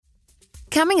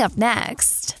Coming up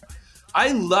next.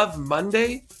 I love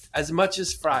Monday as much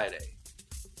as Friday.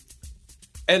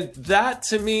 And that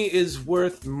to me is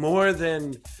worth more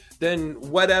than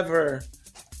whatever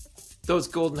those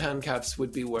golden handcuffs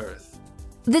would be worth.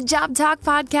 The Job Talk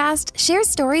podcast shares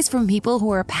stories from people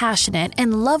who are passionate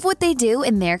and love what they do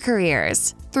in their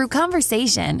careers. Through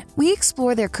conversation, we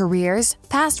explore their careers,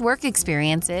 past work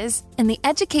experiences, and the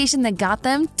education that got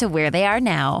them to where they are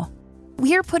now.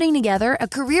 We are putting together a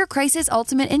Career Crisis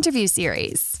Ultimate interview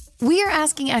series. We are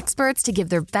asking experts to give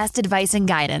their best advice and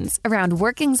guidance around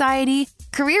work anxiety,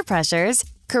 career pressures,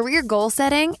 career goal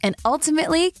setting, and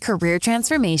ultimately, career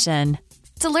transformation.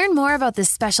 To learn more about this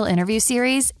special interview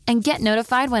series and get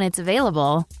notified when it's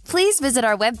available, please visit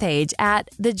our webpage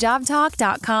at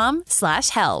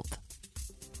thejobtalk.com/help.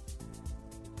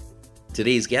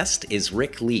 Today's guest is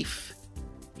Rick Leaf.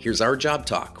 Here's our Job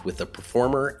Talk with a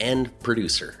performer and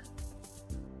producer.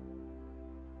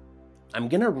 I'm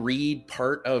going to read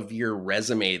part of your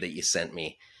resume that you sent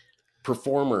me.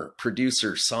 Performer,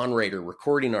 producer, songwriter,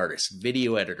 recording artist,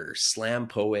 video editor, slam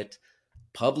poet,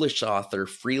 published author,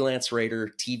 freelance writer,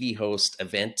 TV host,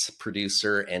 event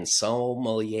producer, and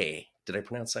sommelier. Did I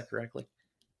pronounce that correctly?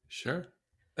 Sure.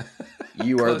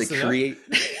 You are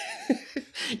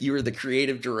You are the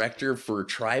creative director for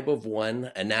Tribe of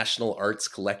One, a national arts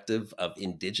collective of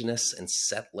Indigenous and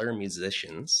settler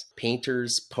musicians,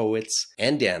 painters, poets,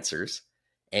 and dancers.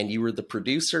 And you were the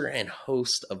producer and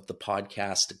host of the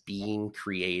podcast Being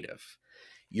Creative.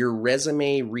 Your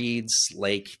resume reads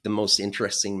like the most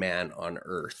interesting man on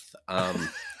earth.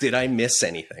 Did I miss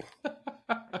anything?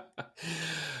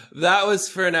 That was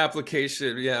for an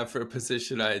application, for a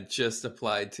position I had just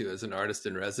applied to as an artist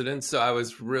in residence. So I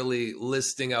was really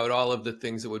listing out all of the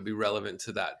things that would be relevant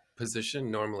to that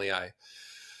position. Normally I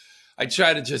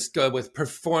try to just go with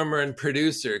performer and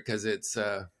producer because it's,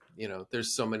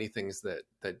 there's so many things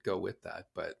that go with that.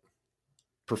 But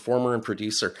performer and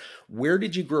producer, where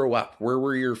did you grow up? Where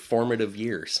were your formative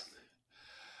years?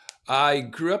 I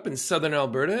grew up in southern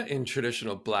Alberta in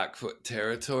traditional Blackfoot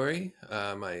territory.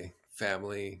 My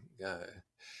family,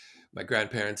 my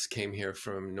grandparents came here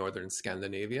from northern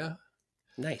Scandinavia.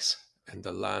 Nice. And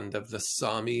the land of the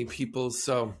Sami people.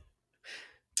 So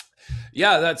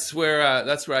yeah, that's where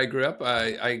I grew up.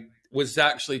 I was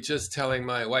actually just telling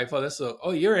my wife,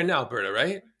 you're in Alberta,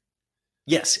 right?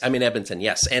 Yes, I'm in Edmonton,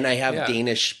 yes. And I have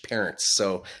Danish parents,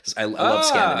 so I love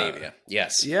Scandinavia.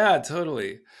 Yes. Yeah,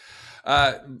 totally.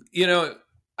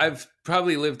 I've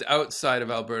probably lived outside of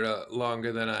Alberta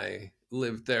longer than I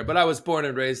lived there, but I was born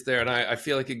and raised there, and I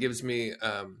feel like it gives me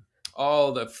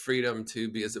all the freedom to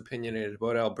be as opinionated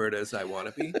about Alberta as I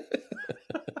want to be.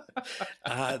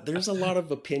 There's a lot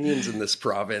of opinions in this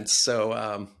province,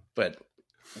 so, but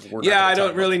I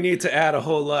don't really need to add a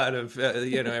whole lot of,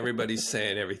 everybody's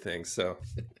saying everything, so.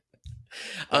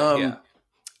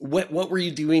 What were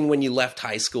you doing when you left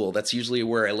high school? That's usually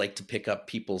where I like to pick up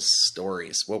people's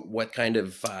stories. What kind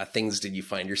of things did you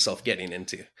find yourself getting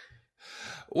into?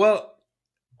 Well,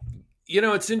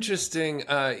 it's interesting.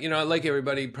 Like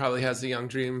everybody probably has a young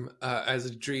dream.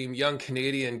 Young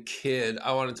Canadian kid,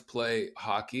 I wanted to play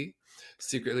hockey.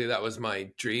 Secretly, that was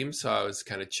my dream. So I was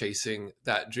kind of chasing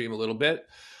that dream a little bit.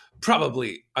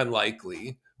 Probably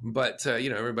unlikely. But,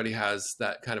 everybody has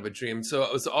that kind of a dream. So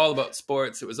it was all about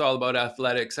sports. It was all about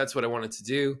athletics. That's what I wanted to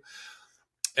do.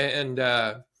 And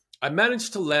I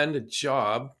managed to land a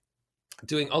job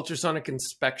doing ultrasonic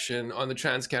inspection on the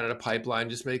Trans-Canada Pipeline,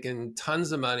 just making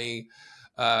tons of money.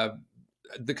 The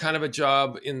kind of a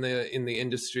job in the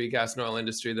industry, gas and oil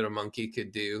industry, that a monkey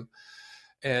could do.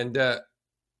 And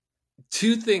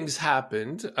two things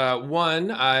happened. One,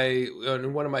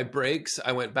 on one of my breaks,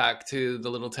 I went back to the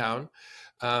little town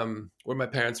where my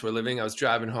parents were living. I was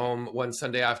driving home one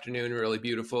Sunday afternoon, really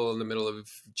beautiful in the middle of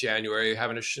January,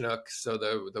 having a Chinook. So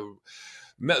the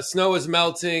snow was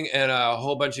melting, and a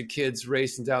whole bunch of kids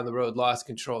racing down the road lost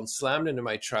control and slammed into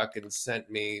my truck and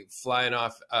sent me flying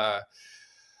off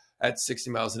at 60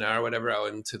 miles an hour, whatever,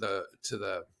 out into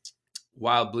the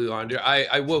wild blue yonder.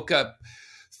 I woke up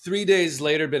 3 days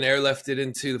later, been airlifted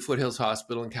into the Foothills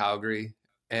Hospital in Calgary,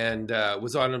 and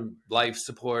was on life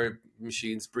support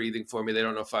machines breathing for me. They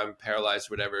don't know if I'm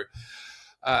paralyzed or whatever.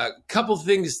 A couple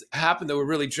things happened that were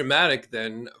really dramatic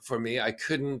then for me. I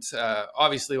couldn't,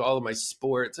 obviously all of my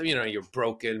sports, you're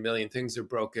broken, a million things are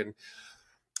broken.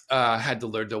 Had to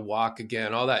learn to walk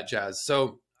again, all that jazz.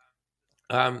 So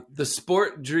the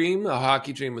sport dream, the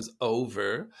hockey dream, was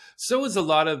over. So was a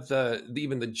lot of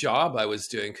even the job I was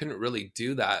doing. Couldn't really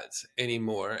do that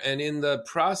anymore. And in the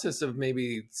process of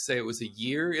maybe say it was a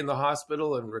year in the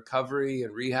hospital and recovery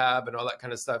and rehab and all that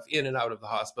kind of stuff, in and out of the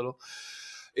hospital,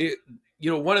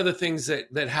 you know, one of the things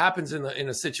that happens in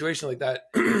a situation like that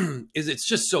is it's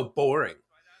just so boring.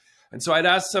 And so I'd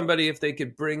ask somebody if they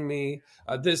could bring me,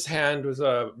 this hand was,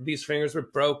 these fingers were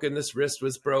broken, this wrist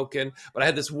was broken, but I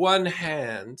had this one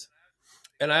hand.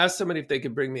 And I asked somebody if they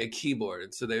could bring me a keyboard.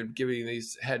 And so they would give me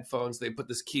these headphones. They put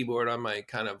this keyboard on my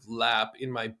kind of lap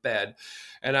in my bed.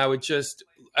 And I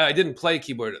didn't play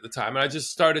keyboard at the time. And I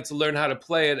just started to learn how to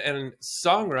play it. And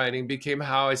songwriting became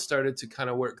how I started to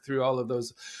kind of work through all of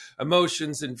those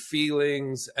emotions and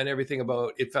feelings and everything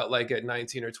about, it felt like at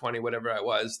 19 or 20, whatever I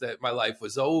was, that my life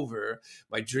was over.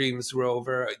 My dreams were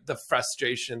over, the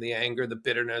frustration, the anger, the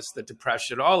bitterness, the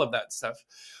depression, all of that stuff.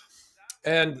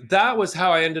 And that was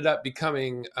how I ended up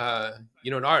becoming, an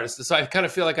artist. So I kind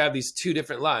of feel like I have these two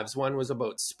different lives. One was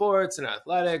about sports and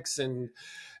athletics and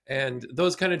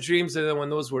those kind of dreams. And then when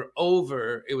those were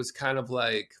over, it was kind of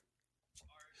like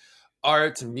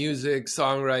art, music,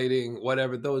 songwriting,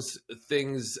 whatever, those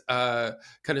things kind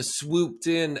of swooped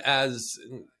in as,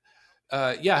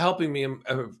 helping me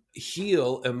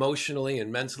heal emotionally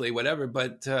and mentally, whatever.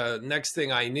 But next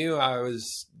thing I knew, I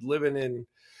was living in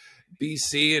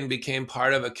BC and became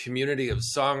part of a community of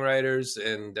songwriters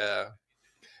and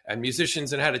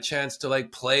musicians, and had a chance to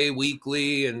like play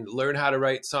weekly and learn how to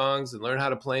write songs and learn how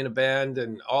to play in a band.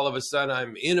 And all of a sudden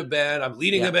I'm in a band, I'm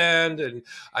leading a band, and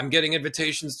I'm getting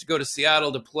invitations to go to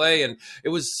Seattle to play. And it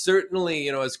was certainly,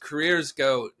 as careers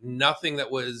go, nothing that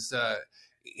was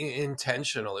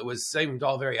intentional. It seemed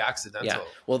all very accidental. Yeah.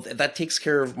 Well, that takes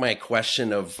care of my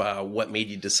question of what made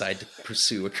you decide to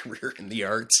pursue a career in the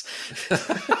arts.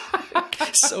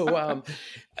 So,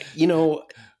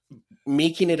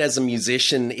 making it as a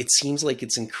musician, it seems like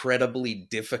it's incredibly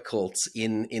difficult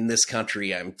in this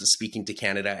country. I'm speaking to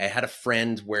Canada. I had a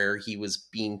friend where he was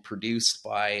being produced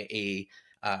by a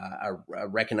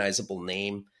recognizable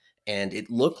name, and it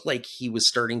looked like he was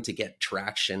starting to get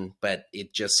traction, but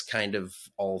it just kind of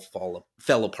all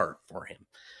fell apart for him.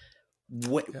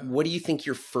 What do you think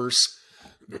your first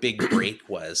big break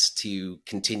was to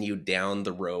continue down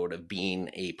the road of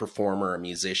being a performer, a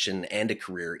musician, and a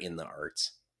career in the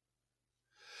arts?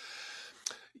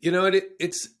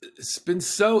 It's been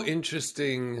so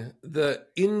interesting. The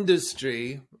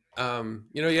industry,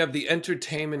 you have the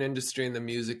entertainment industry and the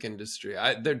music industry.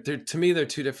 To me, they're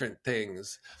two different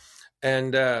things.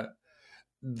 And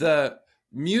the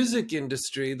music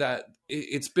industry, that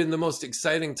it's been the most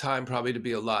exciting time probably to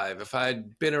be alive. If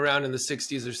I'd been around in the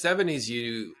 60s or 70s,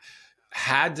 you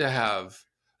had to have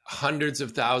hundreds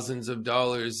of thousands of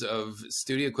dollars of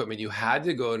studio equipment. You had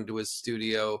to go into a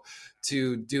studio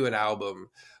to do an album.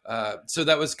 So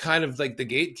that was kind of like the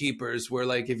gatekeepers were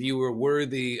like, if you were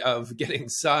worthy of getting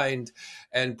signed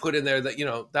and put in there,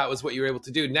 that, that was what you were able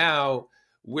to do. Now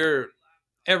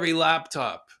every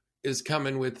laptop is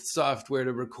coming with software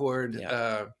to record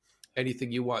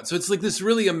anything you want. So it's like this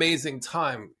really amazing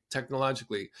time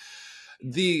technologically.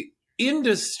 The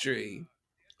industry,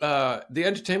 the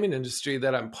entertainment industry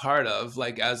that I'm part of,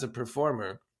 like as a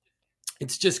performer,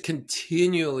 it's just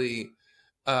continually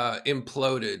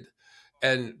imploded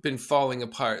and been falling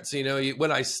apart. So,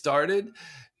 when I started,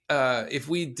 if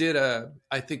we did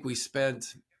I think we spent,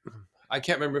 I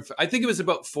can't remember, I think it was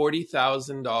about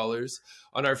 $40,000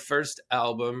 on our first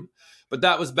album, but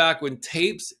that was back when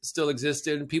tapes still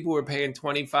existed and people were paying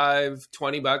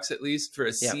 $20 at least for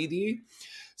a CD.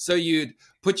 So you'd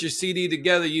put your CD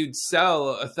together, you'd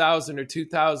sell 1,000 or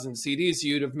 2,000 CDs,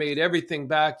 you'd have made everything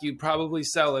back. You'd probably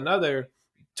sell another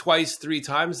twice, 3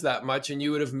 times that much, and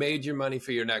you would have made your money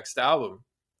for your next album.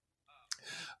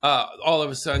 All of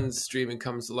a sudden streaming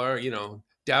comes along,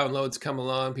 downloads come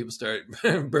along, people start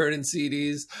burning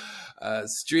CDs,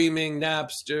 streaming,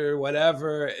 Napster,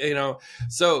 whatever,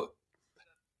 So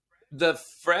the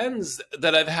friends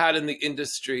that I've had in the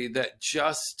industry that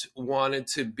just wanted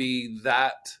to be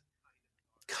that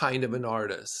kind of an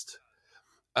artist,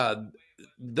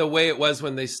 the way it was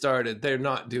when they started, they're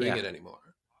not doing it anymore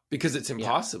because it's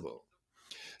impossible.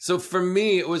 So for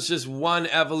me, it was just one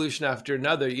evolution after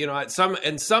another. At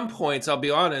some points, I'll be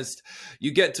honest,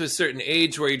 you get to a certain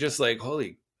age where you're just like,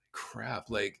 holy crap,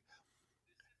 like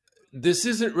this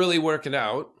isn't really working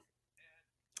out.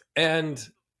 And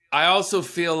I also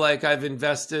feel like I've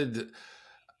invested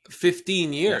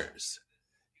 15 years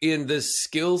in this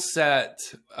skill set.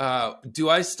 Do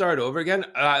I start over again?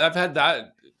 I've had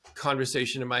that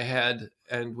conversation in my head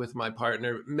and with my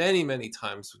partner many, many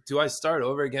times. Do I start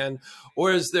over again?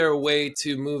 Or is there a way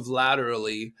to move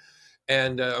laterally?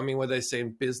 And what they say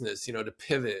in business, to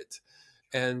pivot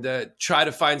and try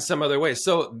to find some other way.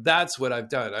 So that's what I've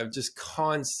done. I've just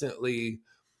constantly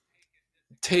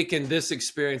taken this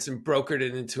experience and brokered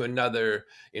it into another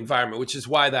environment, which is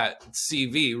why that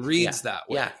CV reads that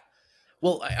way. Yeah.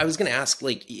 Well, I was going to ask,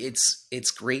 like,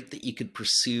 it's great that you could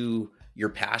pursue your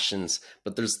passions,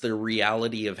 but there's the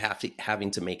reality of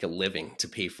having to make a living to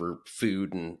pay for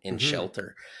food and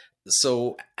shelter.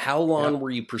 So how long were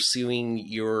you pursuing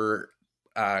your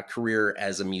career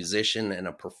as a musician and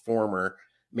a performer?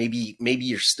 Maybe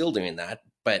you're still doing that,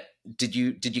 but did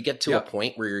you get to a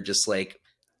point where you're just like,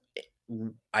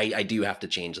 I do have to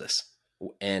change this?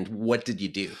 And what did you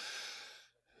do?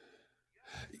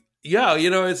 Yeah,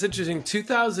 it's interesting.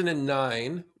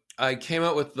 2009, I came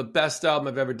out with the best album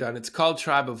I've ever done. It's called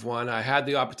Tribe of One. I had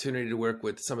the opportunity to work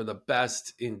with some of the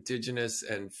best Indigenous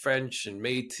and French and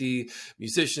Métis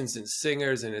musicians and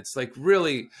singers. And it's like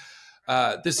really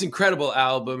this incredible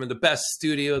album, and the best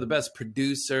studio, the best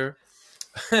producer.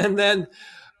 And then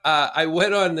I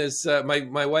went on this,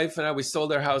 my wife and I, we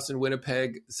sold our house in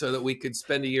Winnipeg so that we could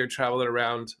spend a year traveling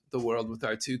around the world with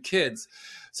our 2 kids.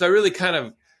 So I really kind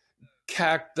of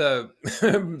cacked the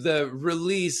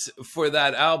release for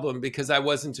that album because I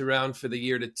wasn't around for the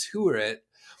year to tour it.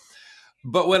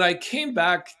 But when I came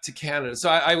back to Canada, so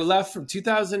I left from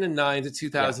 2009 to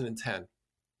 2010.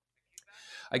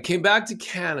 I came back to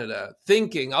Canada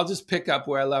thinking I'll just pick up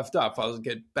where I left off. I'll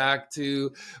get back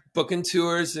to booking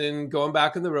tours and going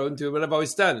back on the road and doing what I've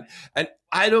always done. And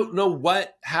I don't know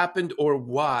what happened or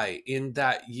why in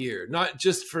that year, not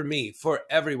just for me, for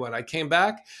everyone. I came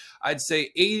back, I'd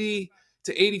say 80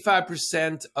 to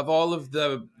 85% of all of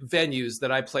the venues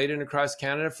that I played in across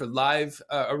Canada for live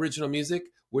original music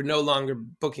were no longer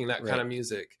booking that kind of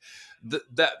music.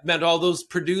 That meant all those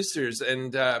producers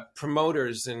and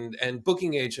promoters and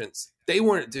booking agents, they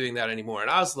weren't doing that anymore.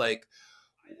 And I was like,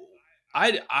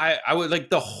 I would like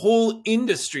the whole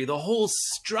industry, the whole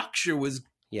structure was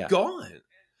gone.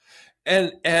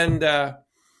 And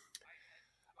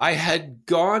I had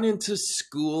gone into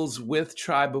schools with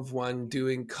Tribe of One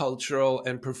doing cultural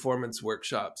and performance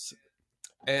workshops.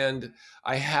 And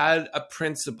I had a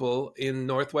principal in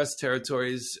Northwest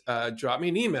Territories drop me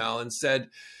an email and said,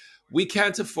 we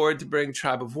can't afford to bring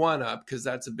Tribe of One up because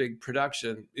that's a big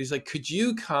production. He's like, could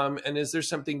you come? And is there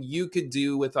something you could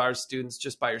do with our students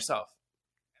just by yourself?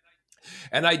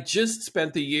 And I just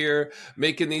spent the year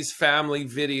making these family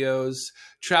videos,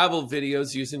 travel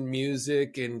videos using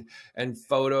music and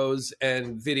photos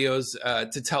and videos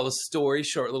to tell a story,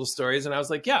 short little stories. And I was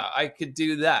like, yeah, I could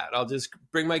do that. I'll just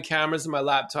bring my cameras and my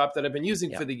laptop that I've been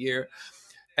using for the year.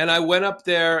 And I went up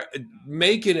there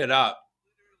making it up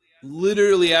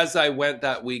literally as I went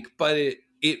that week, but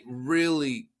it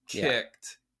really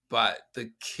kicked. But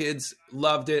the kids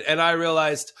loved it. And I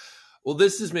realized, well,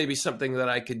 this is maybe something that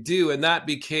I could do. And that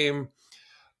became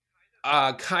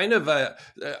kind of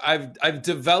I've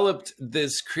developed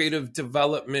this creative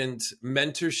development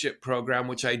mentorship program,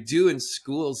 which I do in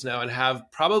schools now and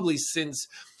have probably since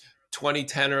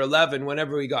 2010 or 11,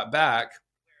 whenever we got back,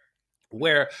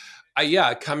 where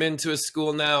I come into a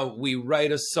school now, we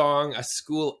write a song, a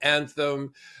school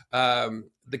anthem.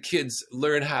 The kids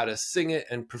learn how to sing it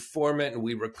and perform it, and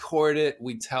we record it.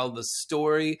 We tell the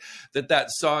story that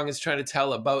song is trying to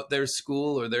tell about their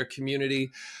school or their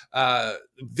community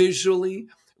visually.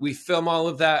 We film all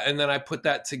of that, and then I put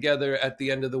that together at the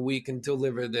end of the week and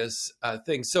deliver this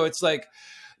thing. So it's like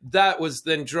that was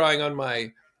then drawing on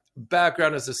my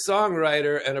background as a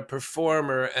songwriter and a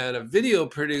performer and a video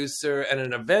producer and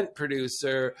an event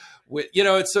producer. With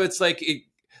it's like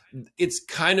it's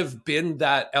kind of been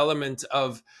that element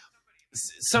of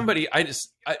somebody.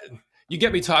 You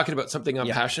get me talking about something I'm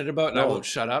passionate about, and I won't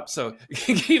shut up. So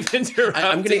keep interrupting.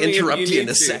 I'm going to interrupt you in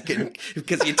a second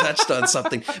because you touched on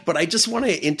something. But I just want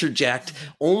to interject.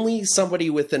 Only somebody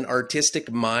with an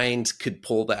artistic mind could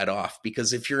pull that off.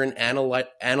 Because if you're an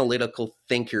analytical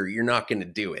thinker, you're not going to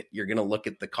do it. You're going to look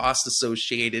at the cost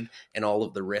associated and all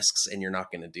of the risks, and you're not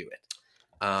going to do it.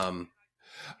 And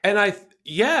I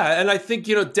think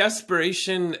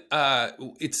desperation.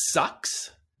 It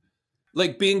sucks.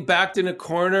 Like being backed in a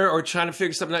corner or trying to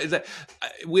figure something out. That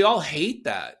we all hate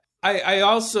that. I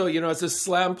also, as a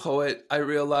slam poet, I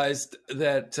realized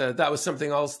that that was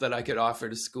something else that I could offer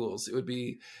to schools. It would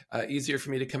be easier for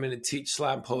me to come in and teach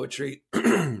slam poetry.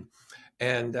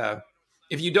 And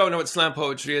if you don't know what slam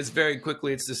poetry is, very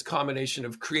quickly, it's this combination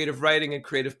of creative writing and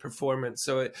creative performance.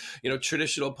 So,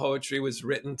 traditional poetry was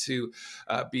written to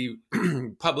be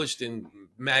published in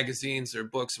magazines or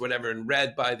books, whatever, and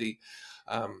read by the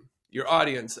your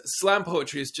audience. Slam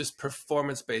poetry is just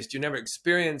performance based. You never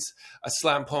experience a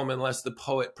slam poem unless the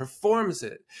poet performs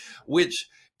it, which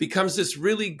becomes this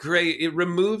really great, it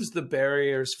removes the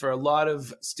barriers for a lot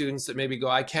of students that maybe go,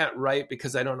 I can't write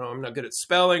because I don't know, I'm not good at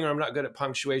spelling, or I'm not good at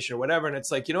punctuation or whatever. And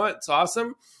it's like, you know what? It's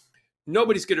awesome.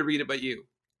 Nobody's going to read it but you.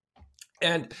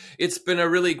 And it's been a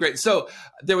really great, so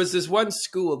there was this one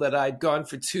school that I'd gone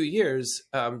for 2 years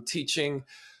teaching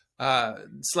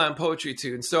slam poetry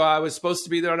to. And so I was supposed to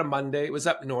be there on a Monday. It was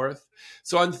up north.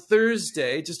 So on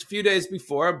Thursday, just a few days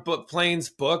before, planes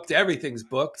booked, everything's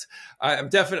booked. I'm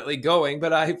definitely going,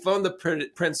 but I phoned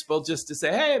the principal just to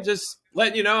say, hey, I'm just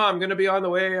letting you know I'm going to be on the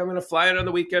way. I'm going to fly in on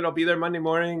the weekend. I'll be there Monday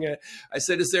morning. I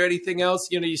said, is there anything else?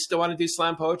 You still want to do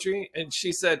slam poetry? And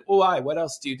she said, oh, why? What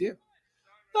else do you do?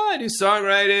 Oh, I do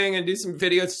songwriting and do some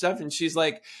video stuff. And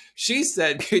she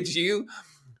said, could you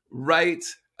write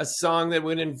a song that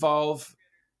would involve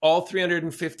all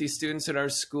 350 students in our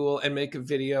school and make a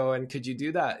video? And could you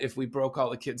do that if we broke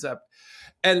all the kids up?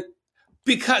 And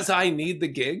because I need the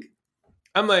gig,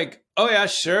 I'm like, oh yeah,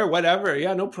 sure, whatever.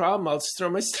 Yeah, no problem. I'll just throw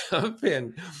my stuff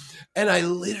in. And I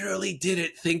literally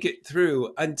didn't think it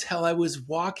through until I was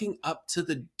walking up to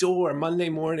the door Monday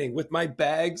morning with my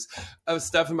bags of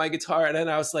stuff and my guitar. And then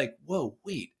I was like, whoa,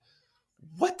 wait,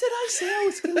 what did I say I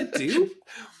was going to do?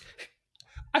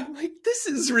 I'm like, this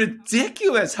is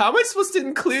ridiculous. How am I supposed to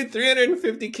include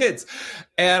 350 kids?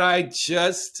 And I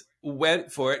just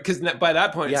went for it because by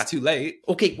that point it's too late.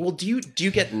 Okay, well, do you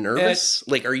get nervous?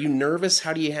 Are you nervous?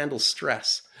 How do you handle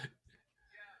stress?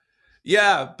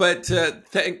 Yeah, but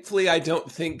thankfully I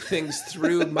don't think things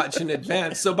through much in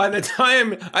advance. So by the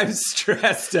time I'm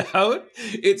stressed out,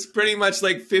 it's pretty much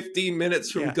like 15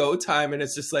 minutes from go time. And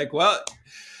it's just like, well,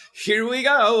 here we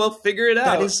go. We'll figure it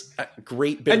out. That is a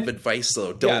great bit of advice,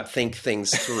 though. Don't think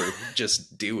things through.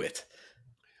 Just do it.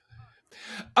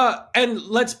 And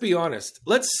let's be honest.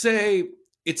 Let's say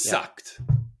it sucked.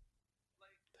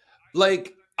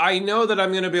 Like, I know that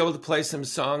I'm going to be able to play some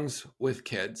songs with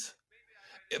kids.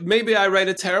 Maybe I write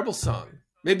a terrible song.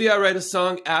 Maybe I write a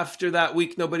song after that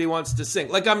week nobody wants to sing.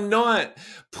 Like, I'm not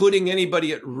putting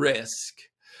anybody at risk.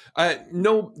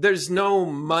 No, there's no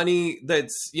money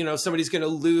that's, somebody's going to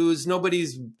lose.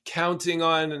 Nobody's counting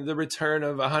on the return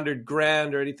of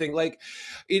 $100,000 or anything. Like,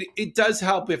 it does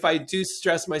help if I do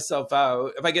stress myself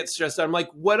out. If I get stressed out, I'm like,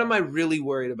 what am I really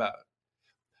worried about?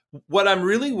 What I'm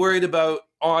really worried about,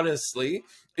 honestly,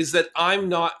 is that I'm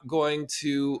not going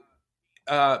to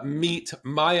meet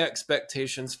my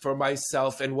expectations for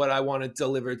myself and what I want to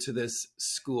deliver to this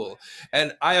school.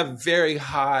 And I have very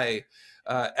high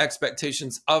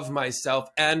expectations of myself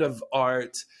and of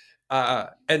art,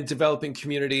 and developing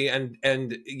community and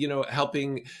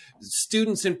helping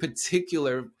students in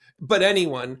particular, but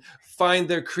anyone, find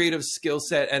their creative skill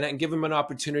set and give them an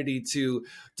opportunity to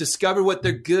discover what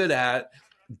they're good at,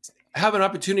 have an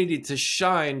opportunity to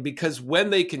shine, because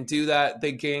when they can do that,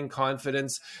 they gain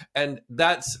confidence. And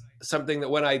that's something that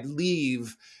when I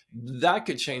leave, that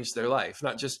could change their life,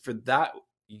 not just for that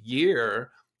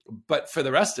year, but for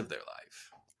the rest of their life.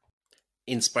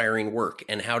 Inspiring work.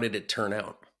 And how did it turn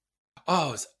out? Oh,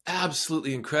 it was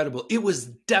absolutely incredible. It was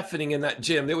deafening in that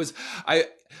gym. It was,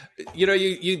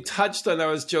 you touched on, I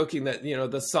was joking that,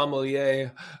 the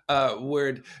sommelier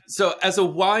word. So as a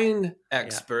wine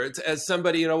expert, as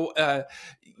somebody,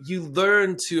 you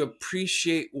learn to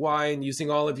appreciate wine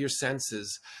using all of your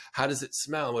senses. How does it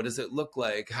smell? What does it look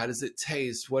like? How does it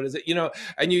taste? What is it,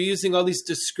 and you're using all these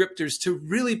descriptors to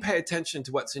really pay attention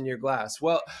to what's in your glass.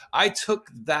 Well, I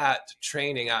took that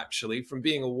training actually from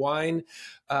being a wine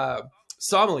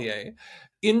sommelier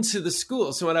into the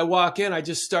school. So when I walk in, I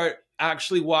just start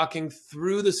actually walking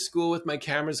through the school with my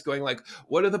cameras going like,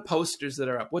 what are the posters that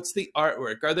are up? What's the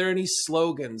artwork? Are there any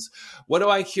slogans? What do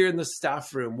I hear in the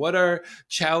staff room? What are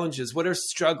challenges? What are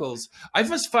struggles? I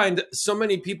just find so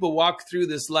many people walk through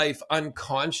this life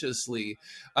unconsciously,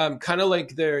 kind of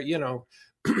like they're,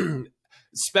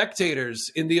 spectators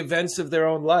in the events of their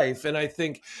own life. And I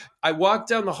think I walked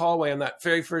down the hallway on that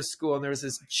very first school, and there was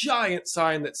this giant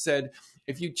sign that said,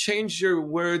 if you change your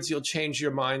words, you'll change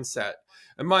your mindset.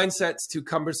 A mindset's too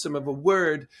cumbersome of a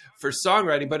word for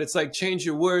songwriting, but it's like, change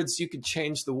your words, you could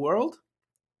change the world.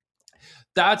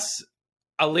 That's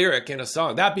a lyric in a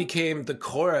song. That became the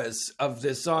chorus of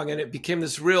this song, and it became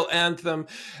this real anthem.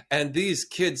 And these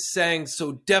kids sang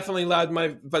so definitely loud.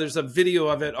 But there's a video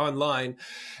of it online.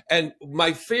 And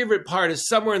my favorite part is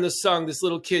somewhere in the song, this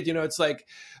little kid, it's like,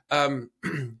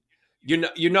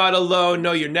 you're not alone.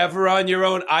 No, you're never on your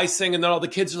own. I sing, and then all the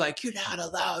kids are like, you're not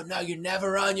alone. No, you're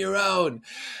never on your own.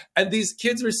 And these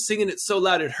kids were singing it so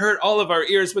loud, it hurt all of our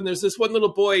ears. When there's this one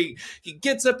little boy, he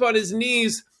gets up on his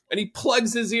knees and he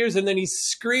plugs his ears and then he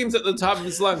screams at the top of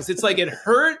his lungs. It's like it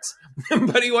hurt,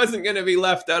 but he wasn't going to be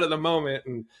left out of the moment.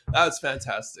 And that was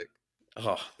fantastic.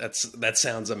 Oh, that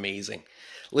sounds amazing.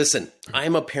 Listen,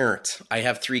 I'm a parent. I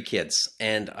have 3 kids,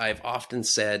 and I've often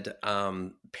said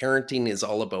parenting is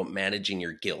all about managing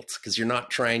your guilt, because you're not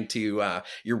trying to,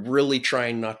 you're really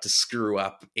trying not to screw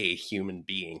up a human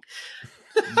being.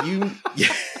 You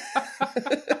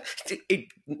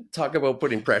talk about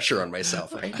putting pressure on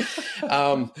myself, right?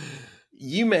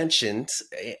 You mentioned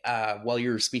while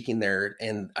you were speaking there,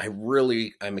 and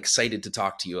I'm excited to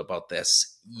talk to you about this.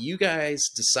 You guys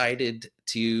decided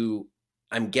to,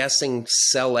 I'm guessing,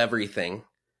 sell everything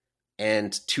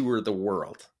and tour the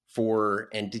world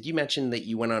and did you mention that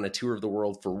you went on a tour of the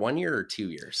world for 1 year or 2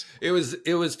 years? It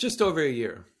was just over a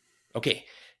year. Okay.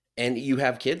 And you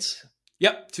have kids?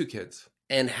 Yep. 2 kids.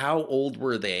 And how old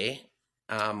were they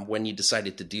when you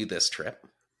decided to do this trip?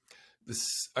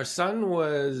 Our son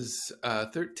was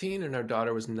 13 and our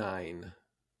daughter was 9.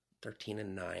 13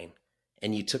 and 9.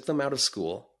 And you took them out of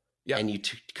school. Yeah. And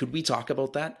could we talk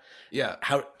about that? Yeah.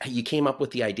 How you came up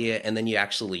with the idea and then you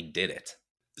actually did it.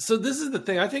 So this is the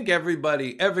thing. I think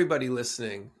everybody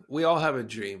listening, we all have a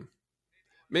dream.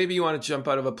 Maybe you want to jump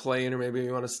out of a plane, or maybe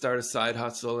you want to start a side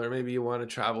hustle, or maybe you want to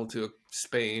travel to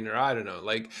Spain, or I don't know.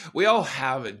 Like, we all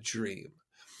have a dream.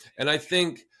 And I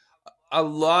think a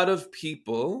lot of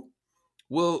people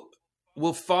will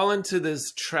fall into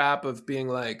this trap of being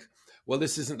like, well,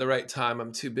 this isn't the right time.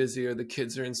 I'm too busy, or the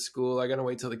kids are in school. I got to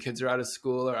wait till the kids are out of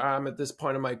school, or I'm at this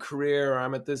point in my career, or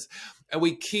I'm at this. And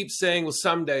we keep saying, well,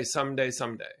 someday,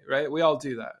 right? We all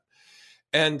do that.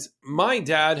 And my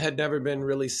dad had never been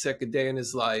really sick a day in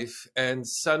his life, and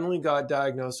suddenly got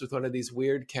diagnosed with one of these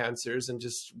weird cancers. And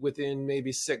just within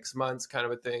maybe 6 months, kind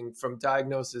of a thing, from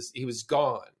diagnosis, he was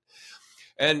gone.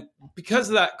 And because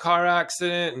of that car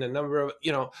accident and a number of,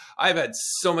 I've had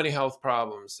so many health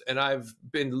problems, and I've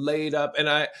been laid up.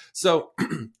 And so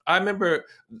I remember,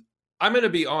 I'm going to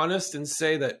be honest and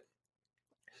say that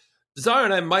Zara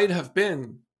and I might have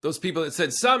been those people that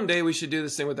said, someday we should do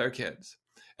this thing with our kids,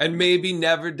 and maybe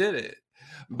never did it.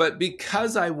 But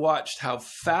because I watched how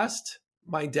fast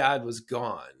my dad was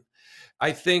gone,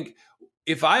 I think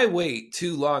if I wait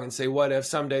too long and say, what if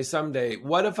someday,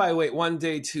 what if I wait one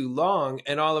day too long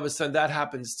and all of a sudden that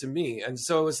happens to me? And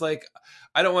so it was like,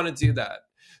 I don't want to do that.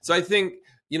 So I think,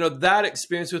 that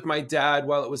experience with my dad,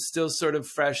 while it was still sort of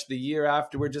fresh the year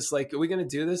after, we're just like, are we going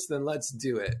to do this? Then let's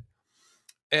do it.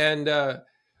 And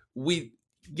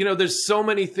there's so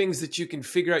many things that you can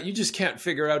figure out. You just can't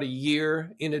figure out a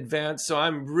year in advance. So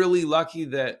I'm really lucky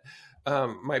that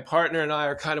my partner and I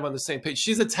are kind of on the same page.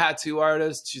 She's a tattoo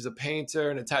artist. She's a painter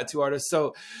and a tattoo artist.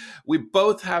 So we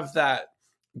both have that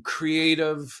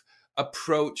creative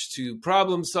approach to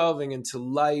problem solving and to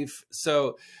life.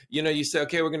 So, you say,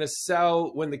 okay, we're going to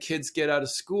sell when the kids get out of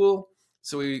school.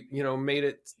 So we, made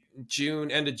it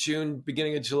end of June,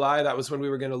 beginning of July. That was when we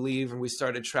were going to leave, and we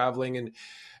started traveling,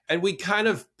 and we kind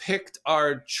of picked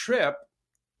our trip.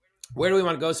 Where do we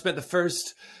want to go? Spent the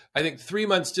first, I think, 3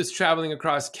 months just traveling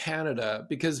across Canada,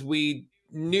 because we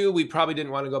knew we probably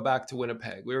didn't want to go back to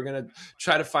Winnipeg. We were going to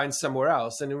try to find somewhere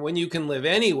else. And when you can live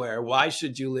anywhere, why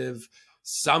should you live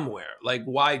somewhere? Like,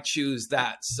 why choose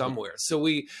that somewhere? So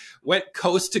we went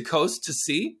coast to coast to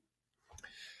see.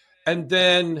 And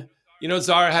then,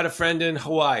 Zara had a friend in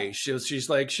Hawaii. She's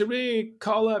like, should we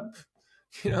call up,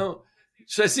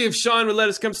 should I see if Sean would let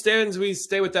us come stay? And we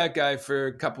stay with that guy for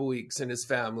a couple weeks and his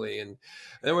family. And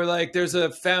then we're like, there's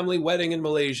a family wedding in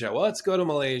Malaysia. Well, let's go to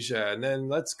Malaysia. And then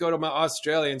let's go to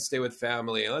Australia and stay with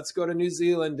family. And let's go to New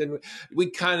Zealand. And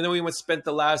we spent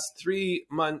the last 3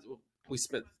 months. We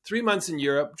spent 3 months in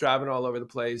Europe, driving all over the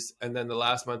place. And then the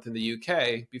last month in the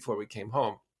UK before we came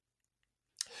home.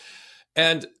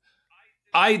 And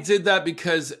I did that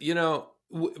because,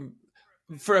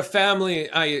 for a family,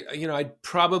 I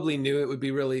probably knew it would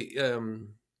be really,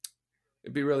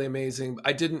 amazing.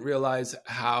 I didn't realize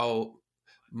how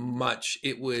much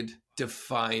it would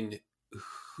define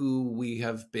who we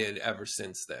have been ever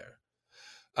since there.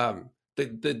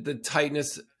 The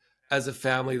tightness as a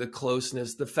family, the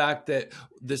closeness, the fact that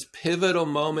this pivotal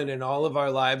moment in all of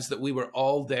our lives, that we were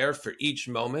all there for each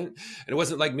moment. And it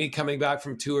wasn't like me coming back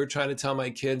from tour trying to tell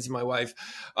my kids, my wife,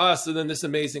 so then this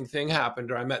amazing thing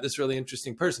happened, or I met this really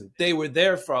interesting person. They were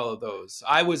there for all of those.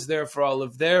 I was there for all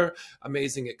of their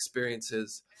amazing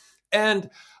experiences. And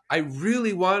I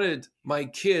really wanted my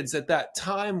kids at that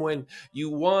time, when you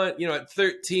want, at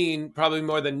 13, probably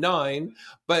more than 9,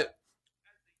 but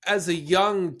as a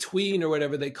young tween or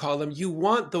whatever they call them, you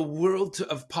want the world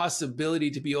of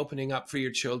possibility to be opening up for your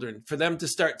children, for them to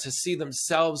start to see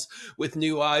themselves with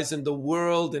new eyes in the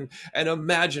world and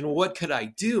imagine, what could I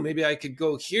do? Maybe I could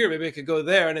go here, maybe I could go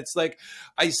there. And it's like,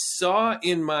 I saw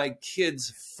in my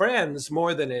kids' friends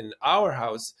more than in our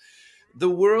house, the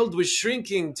world was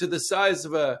shrinking to the size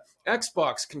of a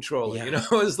Xbox controller. Yeah. You know,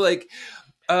 it was like,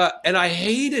 and I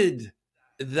hated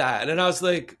that. And I was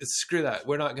like, screw that.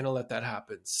 We're not going to let that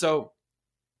happen. So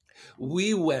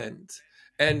we went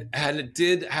and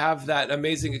did have that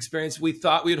amazing experience. We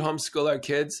thought we'd homeschool our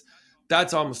kids.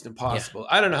 That's almost impossible.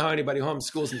 Yeah. I don't know how anybody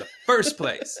homeschools in the first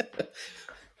place.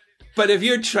 But if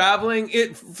you're traveling,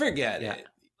 forget it.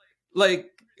 Like,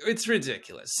 it's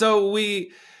ridiculous. So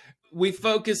we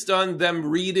focused on them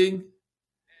reading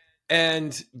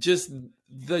and just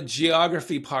the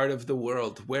geography part of the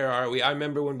world. Where are we? I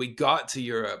remember when we got to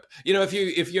Europe, you know, if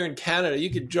you're in Canada, you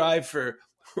could drive for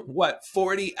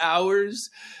 40 hours,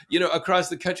 you know, across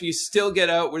the country. You still get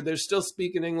out where they're still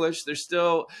speaking English. There's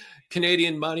still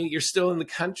Canadian money. You're still in the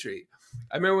country.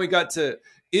 I remember we got to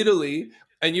Italy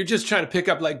and you're just trying to pick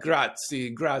up like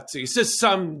grazie. It's just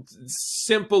some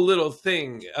simple little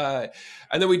thing. And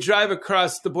then we drive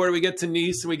across the border. We get to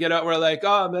Nice and we get out. We're like,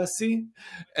 oh, merci.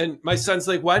 And my son's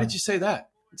like, why did you say that?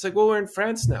 It's like, well, we're in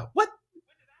France now. What?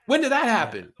 When did that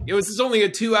happen? It was only a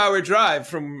 2-hour drive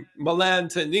from Milan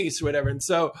to Nice or whatever. And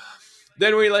so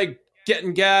then we like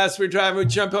getting gas. We're driving. We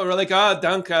jump out. We're like, oh,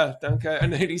 danke.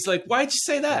 And then he's like, why'd you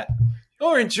say that?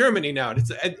 Oh, we're in Germany now.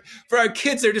 And for our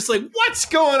kids, they're just like, what's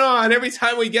going on? Every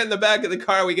time we get in the back of the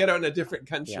car, we get out in a different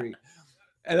country. Yeah.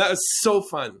 And that was so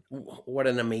fun. What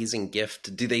an amazing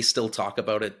gift. Do they still talk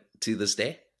about it to this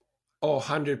day? Oh,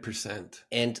 100%.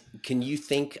 And can you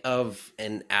think of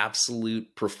an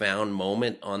absolute profound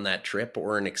moment on that trip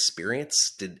or an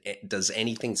experience? Does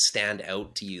anything stand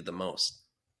out to you the most?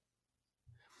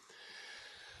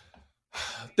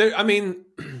 There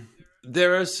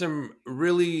are some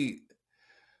really...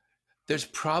 There's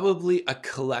probably a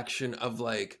collection of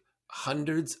like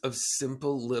hundreds of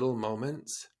simple little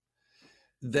moments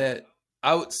that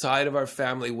outside of our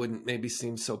family wouldn't maybe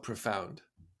seem so profound.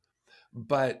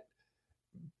 But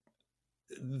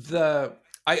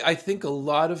I think a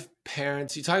lot of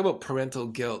parents, you talk about parental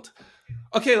guilt.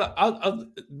 Okay,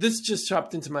 this just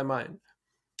chopped into my mind.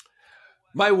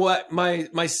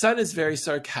 My son is very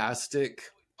sarcastic,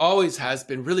 always has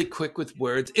been, really quick with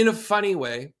words in a funny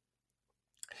way.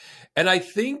 And I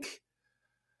think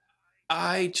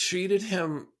I treated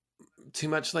him too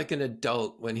much like an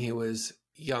adult when he was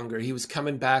younger. He was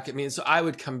coming back at me. And so I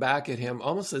would come back at him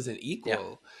almost as an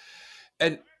equal. Yeah.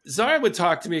 And Zara would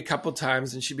talk to me a couple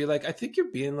times and she'd be like, I think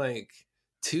you're being like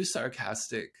too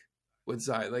sarcastic with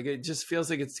Zion. Like, it just feels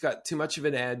like it's got too much of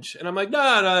an edge. And I'm like,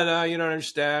 no, you don't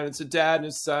understand. It's a dad and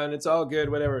his son. It's all good,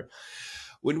 whatever.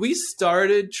 When we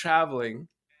started traveling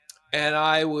and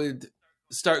I would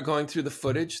start going through the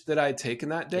footage that I'd taken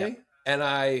that day, and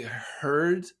I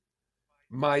heard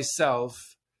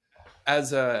myself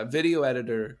as a video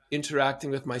editor interacting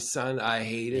with my son, I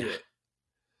hated it.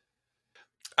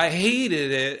 I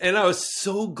hated it. And I was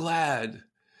so glad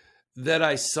that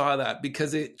I saw that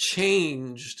because it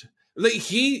changed. Like,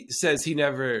 he says he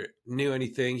never knew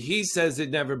anything. He says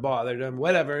it never bothered him,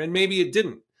 whatever. And maybe it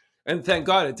didn't. And thank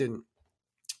God it didn't.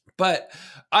 But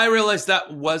I realized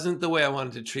that wasn't the way I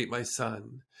wanted to treat my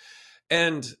son.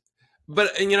 And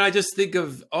I just think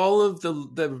of all of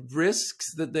the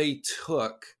risks that they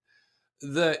took,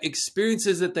 the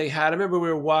experiences that they had. I remember we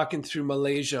were walking through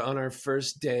Malaysia on our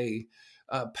first day,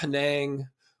 Penang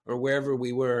or wherever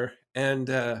we were, and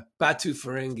Batu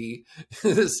Ferenghi,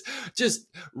 this just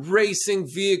racing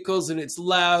vehicles, and it's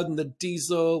loud, and the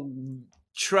diesel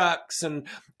trucks, and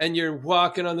you're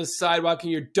walking on the sidewalk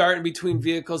and you're darting between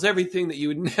vehicles, everything that you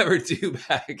would never do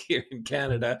back here in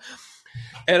Canada.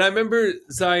 And I remember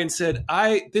Zion said,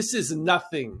 this is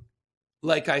nothing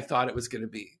like I thought it was going to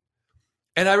be.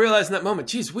 And I realized in that moment,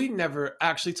 geez, we never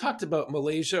actually talked about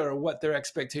Malaysia or what their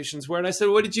expectations were. And I said,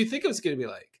 what did you think it was going to be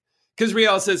like? Because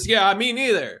Riel says, yeah, me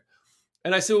neither.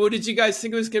 And I said, well, what did you guys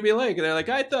think it was going to be like? And they're like,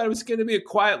 I thought it was going to be a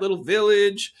quiet little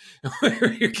village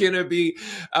where you're going to be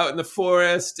out in the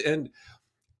forest. And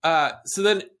so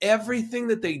then everything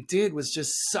that they did was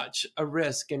just such a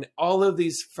risk, and all of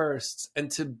these firsts. And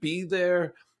to be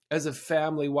there as a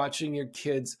family, watching your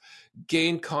kids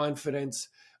gain confidence,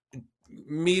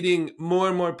 meeting more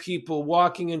and more people,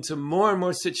 walking into more and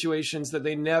more situations that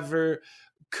they never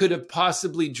could have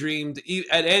possibly dreamed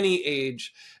at any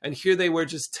age. And here they were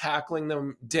just tackling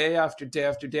them day after day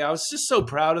after day. I was just so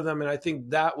proud of them. And I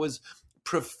think that was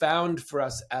profound for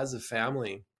us as a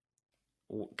family.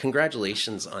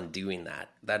 Congratulations on doing that.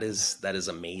 That is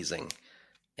amazing.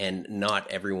 And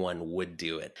not everyone would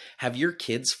do it. Have your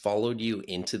kids followed you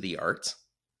into the arts?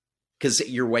 Because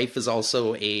your wife is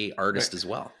also a artist as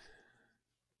well.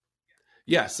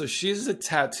 Yeah, so she's a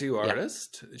tattoo Yeah.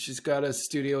 artist. She's got a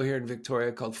studio here in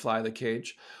Victoria called Fly the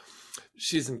Cage.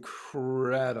 She's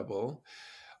incredible.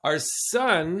 Our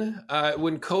son,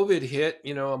 when COVID hit,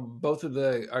 both of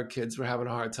our kids were having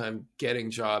a hard time getting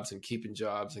jobs and keeping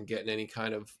jobs and getting any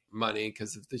kind of money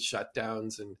because of the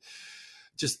shutdowns and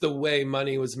just the way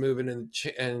money was moving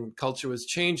and culture was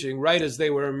changing right as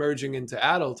they were emerging into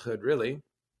adulthood, really.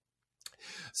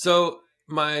 So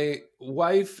my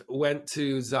wife went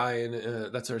to Zion,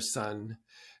 that's our son,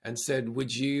 and said,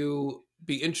 would you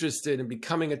be interested in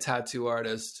becoming a tattoo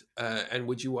artist? And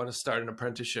would you want to start an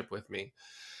apprenticeship with me?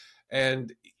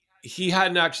 And he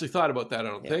hadn't actually thought about that, I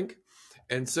don't think.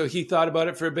 And so he thought about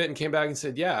it for a bit and came back and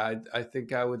said, yeah, I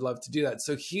think I would love to do that.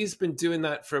 So he's been doing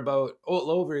that for about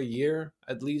over a year,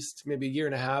 at least maybe a year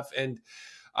and a half. And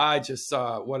I just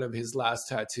saw one of his last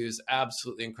tattoos,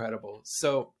 absolutely incredible.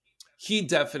 So he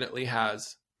definitely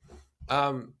has.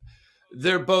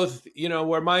 They're both,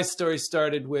 where my story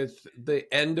started with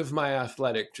the end of my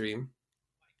athletic dream.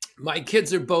 My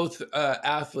kids are both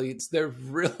athletes. They're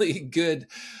really good.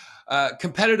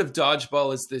 Competitive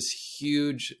dodgeball is this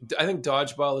huge, I think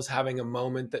dodgeball is having a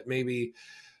moment that maybe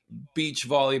beach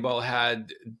volleyball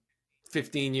had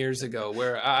 15 years ago,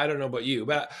 where I don't know about you,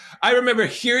 but I remember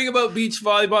hearing about beach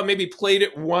volleyball, maybe played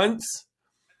it once.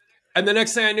 And the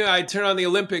next thing I knew, I'd turn on the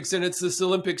Olympics and it's this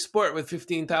Olympic sport with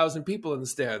 15,000 people in the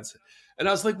stands. And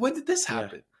I was like, when did this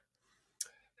happen?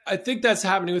 I think that's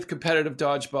happening with competitive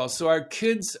dodgeball. So our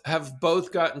kids have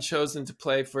both gotten chosen to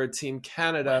play for Team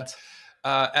Canada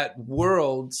at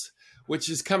Worlds, which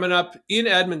is coming up in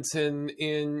Edmonton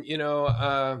in,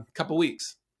 a couple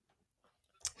weeks.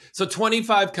 So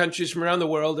 25 countries from around the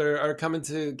world are coming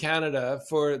to Canada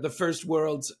for the first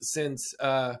Worlds since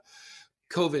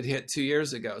COVID hit 2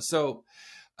 years ago. So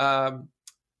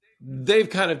they've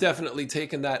kind of definitely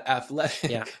taken that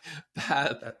athletic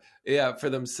path for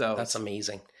themselves. That's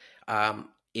amazing.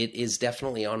 It is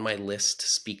definitely on my list to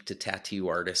speak to tattoo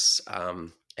artists.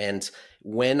 And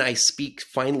when I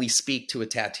finally speak to a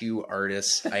tattoo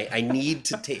artist, I need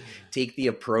to take the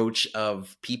approach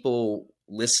of people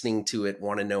listening to it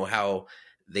want to know how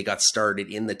they got started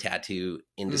in the tattoo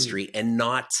industry and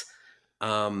not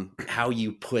how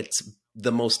you put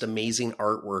the most amazing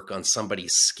artwork on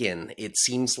somebody's skin. It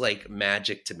seems like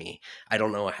magic to me. I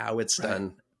don't know how it's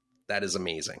done. That is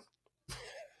amazing.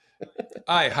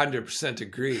 I 100%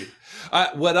 agree.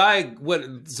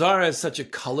 What Zara is such a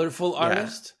colorful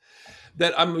artist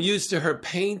that I'm used to her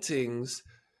paintings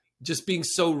just being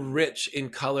so rich in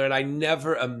color. And I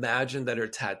never imagined that her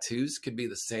tattoos could be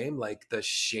the same, like the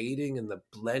shading and the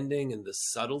blending and the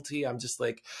subtlety. I'm just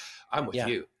like, I'm with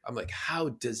you. I'm like, how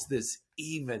does this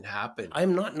even happen?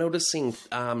 I'm not noticing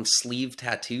sleeve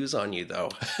tattoos on you though.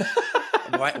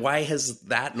 Why has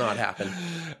that not happened?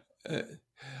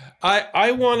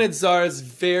 I wanted Zara's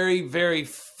very, very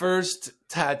first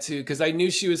tattoo because I knew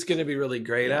she was going to be really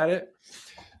great at it.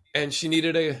 And she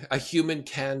needed a human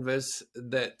canvas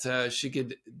that she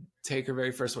could take her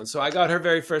very first one. So I got her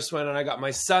very first one and I got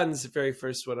my son's very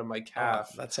first one on my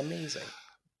calf. Oh, that's amazing.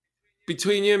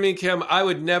 Between you and me, Kim, I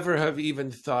would never have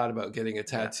even thought about getting a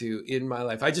tattoo in my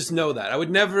life. I just know that. I would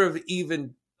never have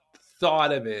even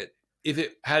thought of it if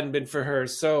it hadn't been for her.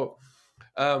 So,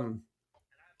 and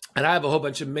I have a whole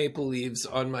bunch of maple leaves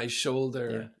on my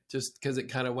shoulder just because it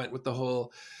kind of went with the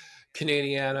whole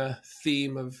Canadiana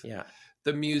theme of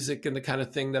the music and the kind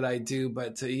of thing that I do.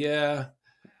 But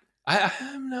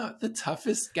I'm not the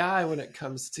toughest guy when it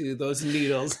comes to those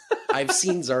needles. I've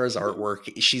seen Zara's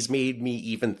artwork. She's made me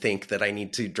even think that I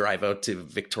need to drive out to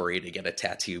Victoria to get a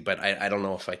tattoo, but I don't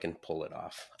know if I can pull it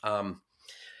off.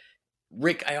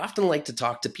 Rick, I often like to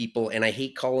talk to people, and I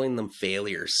hate calling them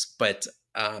failures, but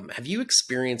have you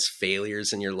experienced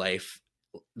failures in your life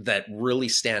that really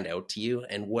stand out to you,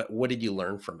 and what did you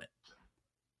learn from it?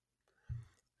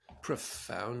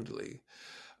 Profoundly.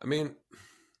 I mean,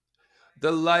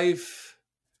 the life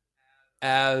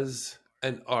as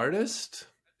an artist,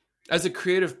 as a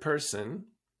creative person,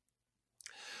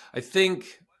 I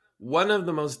think one of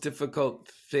the most difficult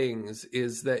things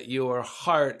is that your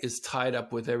heart is tied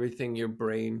up with everything your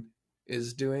brain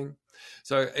is doing.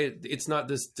 So it's not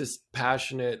this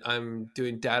passionate, I'm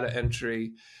doing data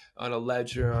entry on a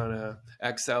ledger on a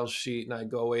Excel sheet and I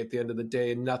go away at the end of the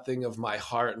day and nothing of my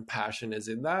heart and passion is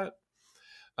in that,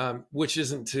 which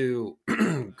isn't to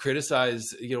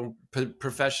criticize,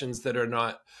 professions that are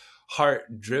not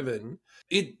heart driven.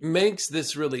 It makes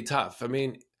this really tough. I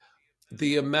mean,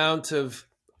 the amount of,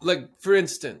 like, for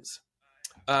instance,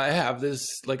 I have this,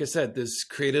 like I said, this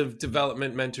creative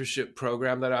development mentorship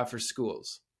program that I offer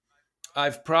schools.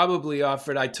 I've probably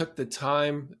offered, I took the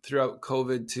time throughout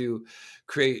COVID to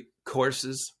create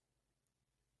courses,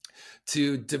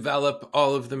 to develop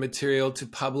all of the material, to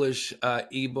publish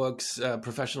ebooks,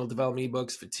 professional development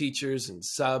ebooks for teachers and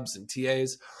subs and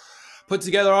TAs, put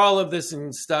together all of this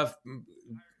and stuff,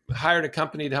 hired a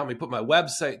company to help me put my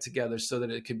website together so that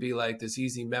it could be like this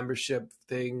easy membership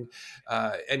thing.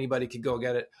 Anybody could go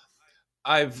get it.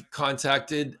 I've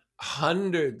contacted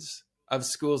hundreds of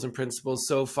schools and principals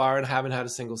so far and haven't had a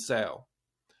single sale.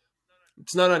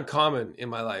 It's not uncommon in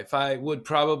my life. I would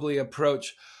probably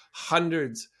approach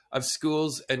hundreds of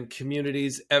schools and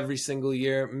communities every single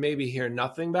year, maybe hear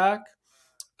nothing back,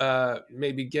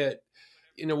 maybe get,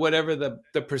 whatever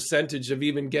the percentage of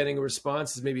even getting a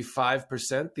response is, maybe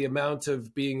 5%. The amount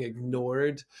of being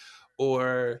ignored,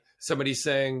 or somebody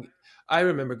saying, I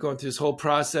remember going through this whole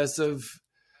process of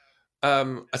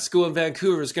a school in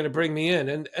Vancouver is going to bring me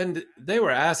in. And they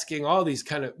were asking all these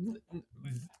kind of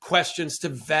questions to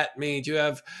vet me. Do you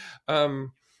have,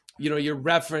 your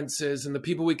references and the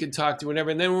people we could talk to, whatever.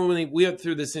 And then when we went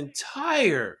through this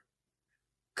entire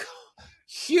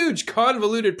huge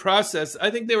convoluted process, I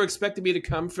think they were expecting me to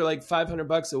come for like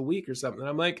 $500 a week or something.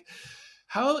 I'm like,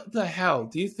 how the hell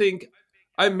do you think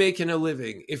I'm making a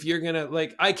living if you're going to,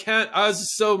 like, I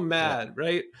was so mad,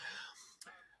 right?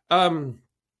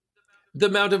 The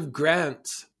amount of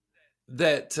grants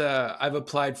that I've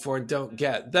applied for and don't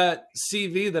get. That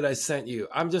CV that I sent you,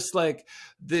 I'm just like,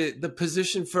 the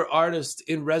position for artist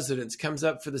in residence comes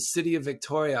up for the city of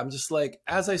Victoria. I'm just like,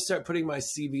 as I start putting my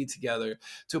CV together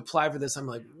to apply for this, I'm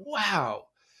like, wow,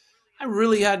 I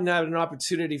really hadn't had an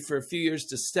opportunity for a few years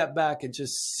to step back and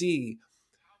just see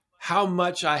how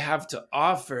much I have to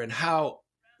offer and how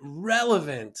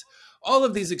relevant all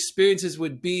of these experiences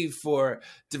would be for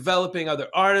developing other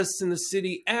artists in the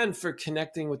city and for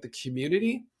connecting with the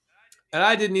community. And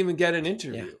I didn't even get an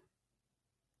interview. Yeah.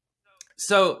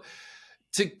 So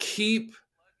to keep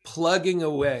plugging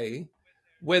away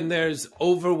when there's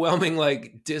overwhelming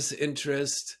like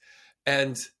disinterest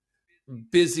and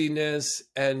busyness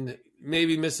and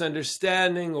maybe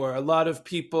misunderstanding, or a lot of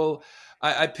people,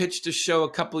 I pitched a show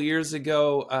a couple of years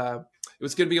ago. It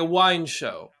was going to be a wine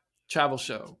show, travel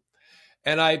show.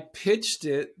 And I pitched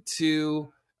it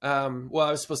to, I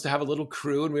was supposed to have a little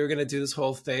crew and we were going to do this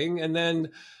whole thing and then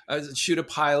shoot a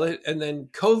pilot, and then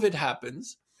COVID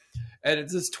happens and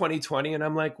it's this 2020. And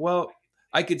I'm like, well,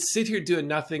 I could sit here doing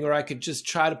nothing, or I could just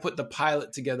try to put the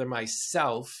pilot together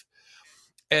myself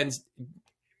and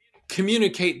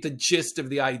communicate the gist of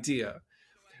the idea.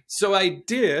 So I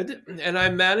did, and I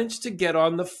managed to get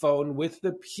on the phone with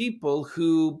the people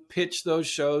who pitch those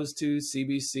shows to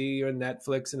CBC or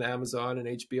Netflix and Amazon and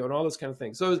HBO and all those kind of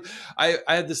things. So I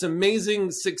had this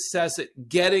amazing success at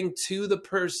getting to the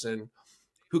person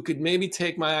who could maybe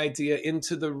take my idea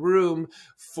into the room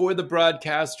for the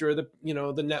broadcaster or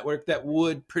the network that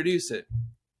would produce it.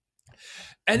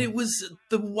 And it was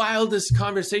the wildest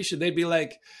conversation. They'd be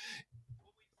like,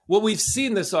 well, we've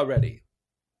seen this already.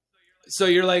 So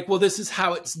you're like, well, this is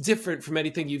how it's different from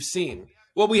anything you've seen.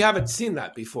 Well, we haven't seen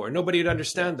that before. Nobody would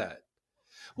understand that.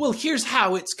 Well, here's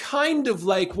how it's kind of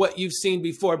like what you've seen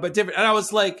before, but different. And I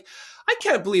was like, I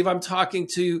can't believe I'm talking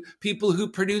to people who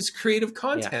produce creative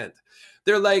content. Yeah.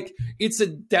 They're like, it's a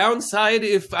downside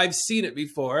if I've seen it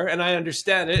before and I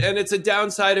understand it. And it's a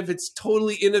downside if it's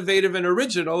totally innovative and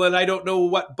original and I don't know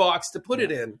what box to put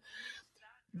it in.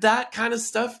 That kind of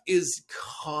stuff is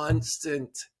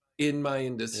constant in my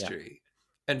industry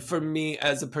and for me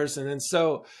as a person. And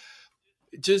so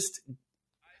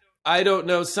I don't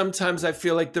know. Sometimes I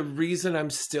feel like the reason I'm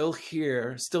still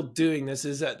here, still doing this,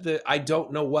 is that I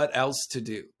don't know what else to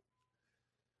do.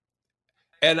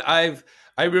 And I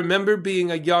remember being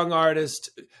a young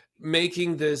artist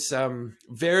making this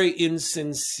very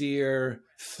insincere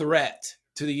threat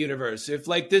to the universe. If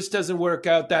like this doesn't work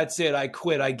out, that's it. I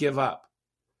quit. I give up.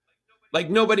 Like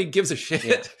nobody gives a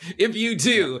shit if you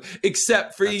do,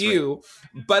 except for you.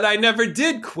 Right. But I never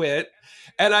did quit.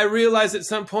 And I realized at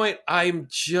some point, I'm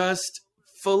just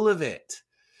full of it.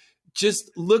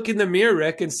 Just look in the mirror,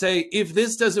 Rick, and say, if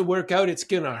this doesn't work out, it's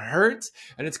going to hurt.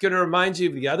 And it's going to remind you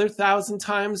of the other 1,000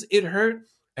 times it hurt.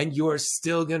 And you're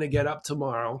still going to get up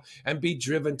tomorrow and be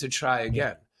driven to try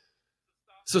again.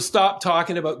 So stop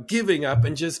talking about giving up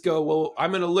and just go, well,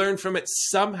 I'm going to learn from it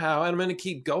somehow. And I'm going to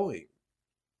keep going.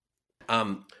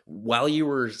 While you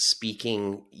were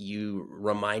speaking, you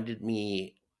reminded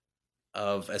me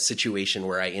of a situation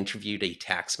where I interviewed a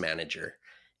tax manager,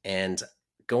 and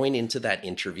going into that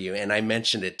interview, and I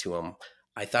mentioned it to him,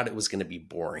 I thought it was going to be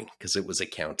boring because it was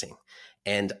accounting.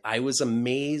 And I was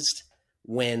amazed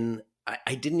when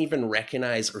I didn't even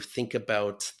recognize or think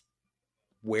about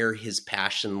where his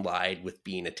passion lied with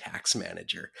being a tax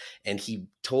manager. And he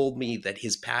told me that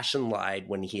his passion lied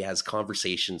when he has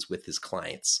conversations with his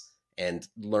clients and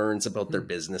learns about their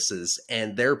businesses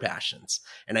and their passions.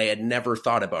 And I had never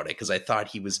thought about it because I thought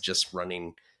he was just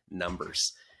running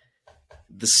numbers.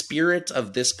 The spirit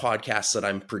of this podcast that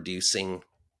I'm producing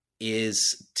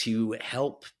is to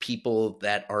help people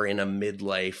that are in a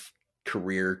midlife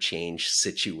career change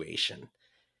situation.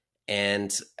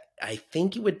 And I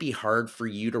think it would be hard for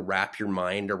you to wrap your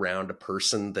mind around a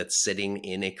person that's sitting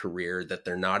in a career that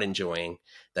they're not enjoying,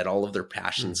 that all of their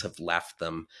passions have left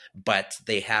them, but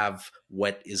they have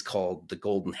what is called the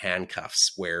golden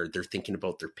handcuffs, where they're thinking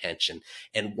about their pension.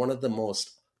 And one of the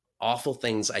most awful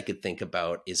things I could think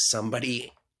about is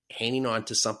somebody hanging on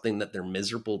to something that they're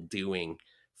miserable doing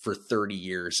for 30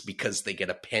 years because they get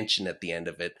a pension at the end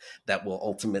of it that will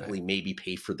ultimately maybe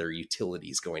pay for their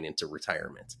utilities going into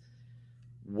retirement.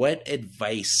 What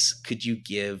advice could you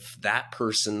give that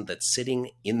person that's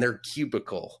sitting in their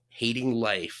cubicle, hating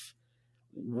life?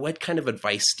 What kind of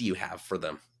advice do you have for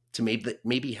them to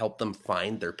maybe help them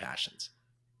find their passions?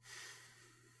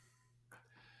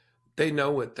 They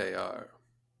know what they are.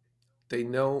 They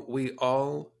know, we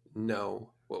all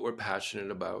know what we're passionate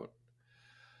about.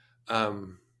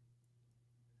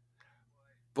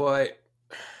 But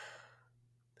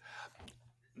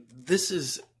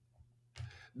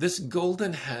this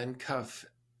golden handcuff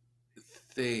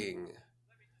thing,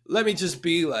 let me just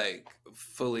be like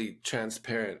fully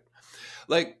transparent.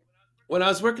 Like when I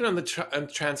was working on the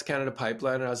Trans-Canada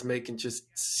Pipeline and I was making just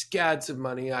scads of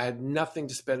money, I had nothing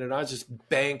to spend and I was just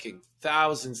banking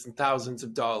thousands and thousands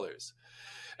of dollars.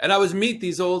 And I would meet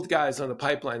these old guys on the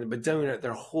pipeline that have been doing it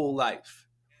their whole life.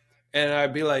 And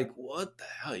I'd be like, what the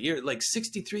hell? You're like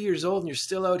 63 years old and you're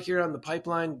still out here on the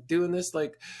pipeline doing this?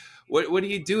 Like, what do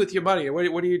you do with your money?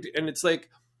 What do you do? And it's like,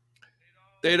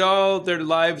 their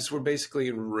lives were basically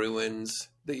in ruins.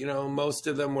 That, you know, most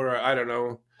of them were, I don't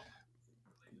know,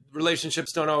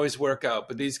 relationships don't always work out,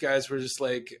 but these guys were just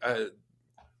like,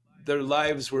 their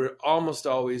lives were almost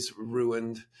always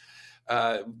ruined.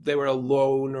 They were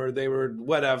alone or they were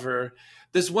whatever.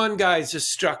 This one guy just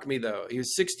struck me though. He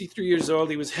was 63 years old.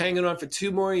 He was hanging on for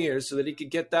 2 more years so that he could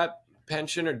get that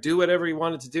pension or do whatever he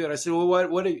wanted to do. And I said, well,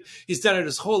 what he's done it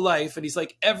his whole life. And he's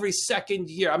like, every second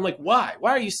year, I'm like, why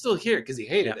are you still here? Because he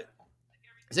hated it.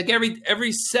 It's like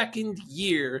every second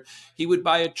year he would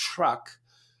buy a truck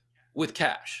with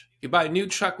cash. He'd buy a new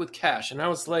truck with cash. And I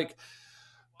was like,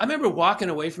 I remember walking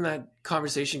away from that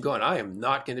conversation going, I am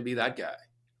not going to be that guy.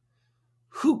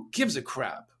 Who gives a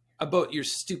crap about your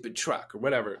stupid truck or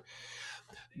whatever?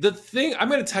 The thing, I'm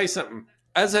going to tell you something.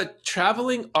 As a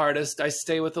traveling artist, I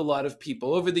stay with a lot of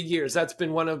people. Over the years, that's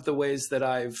been one of the ways that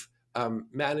I've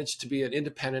managed to be an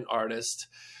independent artist,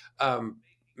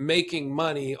 making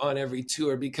money on every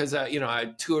tour because, I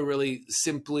tour really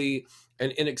simply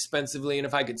and inexpensively. And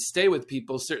if I could stay with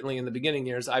people, certainly in the beginning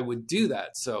years, I would do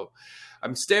that. So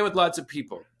I'm staying with lots of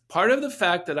people. Part of the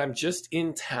fact that I'm just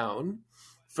in town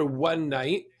for one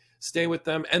night, stay with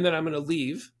them, and then I'm going to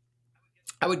leave,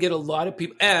 I would get a lot of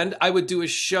people, and I would do a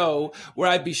show where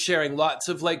I'd be sharing lots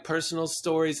of like personal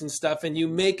stories and stuff, and you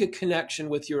make a connection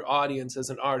with your audience as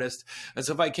an artist. And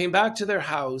so if I came back to their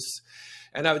house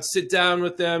and I would sit down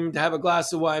with them to have a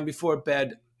glass of wine before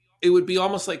bed, it would be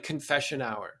almost like confession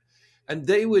hour. And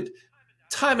they would,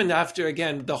 time and after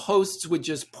again, the hosts would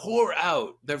just pour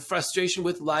out their frustration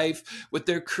with life, with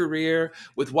their career,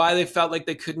 with why they felt like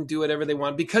they couldn't do whatever they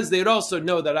want, because they'd also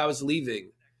know that I was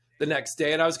leaving the next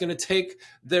day and I was going to take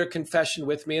their confession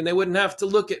with me and they wouldn't have to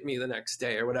look at me the next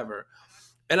day or whatever.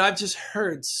 And I've just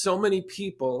heard so many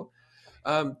people,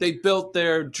 they built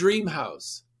their dream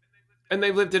house and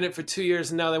they've lived in it for 2 years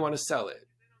and now they want to sell it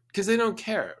because they don't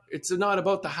care. It's not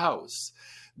about the house.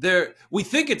 We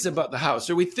think it's about the house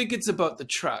or we think it's about the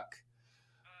truck.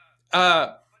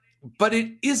 But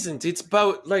it isn't. It's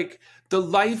about like the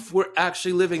life we're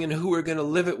actually living and who we're going to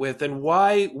live it with and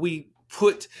why we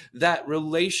put that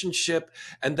relationship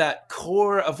and that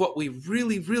core of what we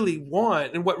really, really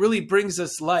want and what really brings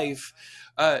us life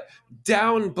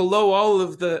down below all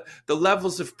of the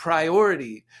levels of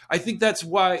priority. I think that's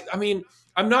why,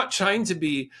 I'm not trying to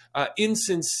be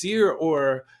insincere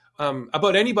or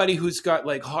about anybody who's got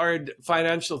like hard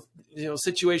financial,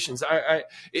 situations.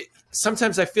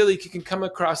 Sometimes I feel like you can come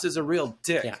across as a real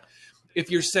dick. Yeah. If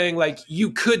you're saying like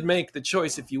you could make the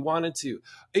choice if you wanted to,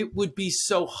 it would be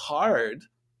so hard.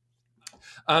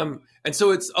 And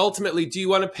so it's ultimately, do you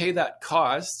want to pay that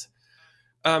cost?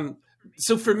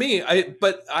 so for me,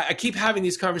 I keep having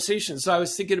these conversations. So I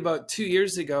was thinking about 2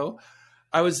 years ago,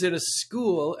 I was in a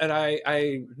school and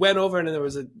I went over and it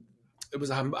was a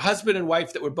husband and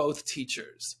wife that were both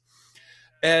teachers.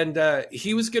 And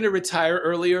he was going to retire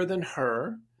earlier than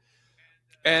her.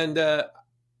 And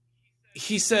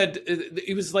he said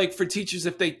it was like for teachers,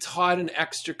 if they taught an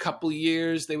extra couple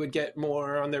years, they would get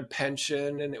more on their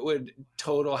pension and it would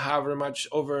total however much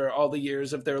over all the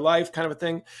years of their life, kind of a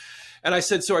thing. And I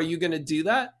said, so are you going to do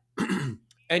that?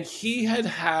 And he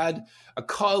had a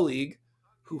colleague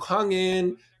who hung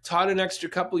in, taught an extra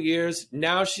couple years.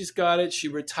 Now she's got it. She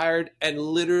retired. And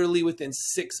literally within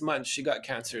 6 months, she got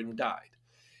cancer and died.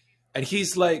 And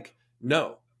he's like,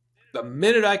 no, the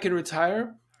minute I can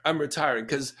retire, I'm retiring.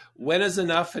 Because when is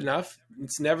enough?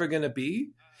 It's never going to be.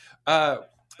 I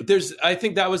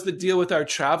think that was the deal with our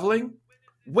traveling.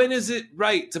 When is it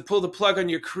right to pull the plug on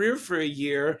your career for a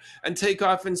year and take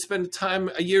off and spend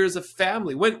a year as a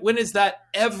family? When is that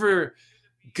ever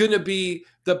going to be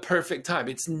the perfect time?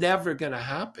 It's never going to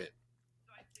happen.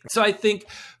 So I think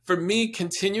for me,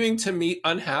 continuing to meet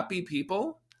unhappy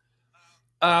people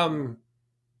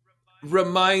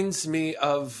reminds me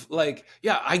of like,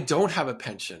 yeah, I don't have a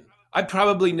pension. I'm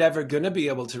probably never going to be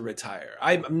able to retire.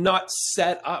 I'm not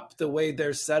set up the way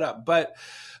they're set up, but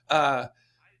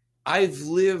I've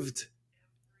lived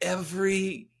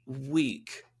every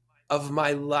week of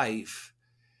my life,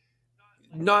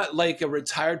 not like a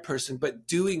retired person, but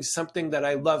doing something that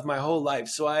I love my whole life.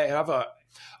 So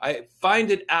I find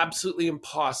it absolutely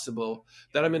impossible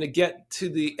that I'm going to get to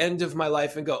the end of my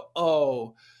life and go,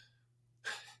 oh,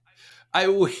 I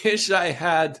wish I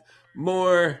had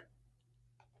more,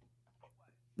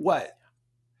 what?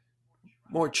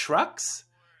 More trucks?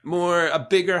 A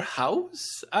bigger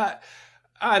house?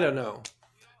 I don't know.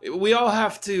 We all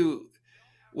have to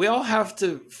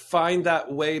find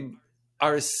that way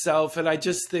ourselves. And I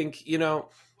just think,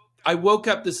 I woke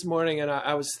up this morning and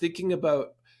I was thinking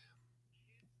about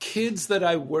kids that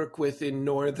I work with in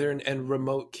northern and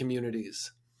remote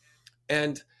communities.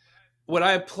 And when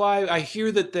I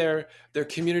hear that their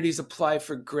communities apply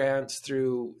for grants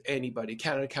through anybody,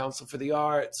 Canada Council for the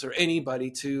Arts or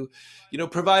anybody to,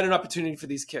 provide an opportunity for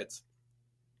these kids.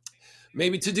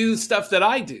 Maybe to do stuff that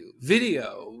I do,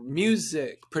 video,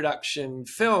 music, production,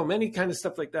 film, any kind of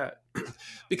stuff like that.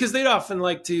 Because they'd often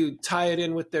like to tie it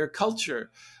in with their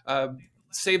culture,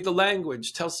 save the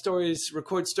language, tell stories,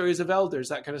 record stories of elders,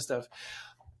 that kind of stuff.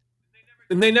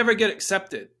 And they never get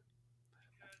accepted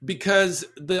because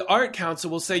the Art Council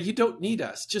will say, you don't need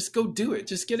us, just go do it.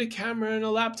 Just get a camera and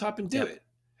a laptop and do it.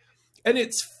 And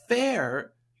it's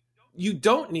fair. You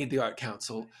don't need the Art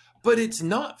Council. But it's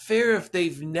not fair if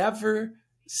they've never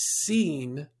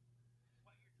seen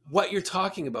what you're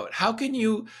talking about. How can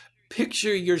you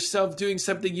picture yourself doing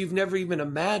something you've never even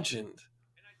imagined?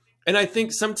 And I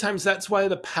think sometimes that's why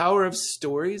the power of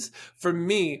stories, for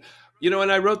me,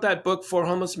 when I wrote that book, 4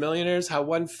 Homeless Millionaires, how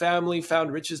one family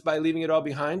found riches by leaving it all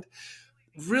behind,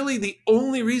 really the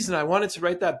only reason I wanted to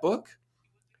write that book,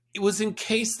 it was in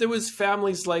case there was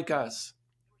families like us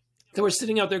that were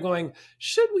sitting out there going,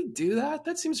 should we do that?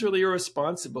 That seems really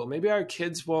irresponsible. Maybe our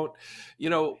kids won't,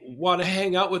 want to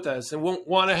hang out with us and won't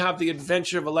want to have the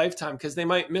adventure of a lifetime because they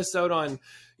might miss out on,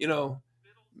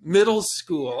 middle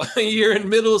school, a year in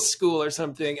middle school or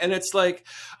something. And it's like,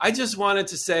 I just wanted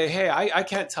to say, hey, I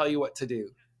can't tell you what to do.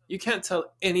 You can't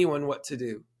tell anyone what to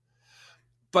do.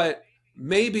 But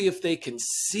maybe if they can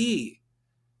see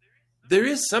there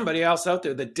is somebody else out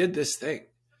there that did this thing.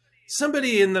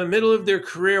 Somebody in the middle of their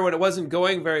career when it wasn't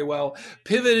going very well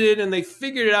pivoted and they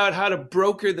figured out how to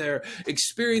broker their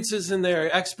experiences and their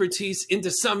expertise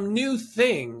into some new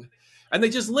thing. And they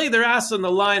just lay their ass on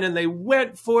the line and they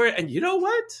went for it. And you know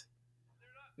what?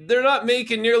 They're not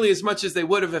making nearly as much as they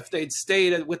would have if they'd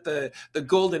stayed with the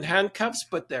golden handcuffs,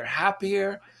 but they're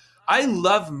happier. I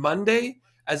love Monday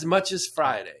as much as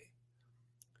Friday.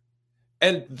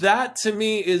 And that to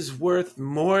me is worth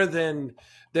more than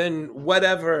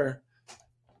whatever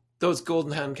those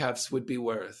golden handcuffs would be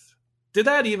worth. Did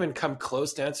that even come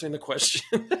close to answering the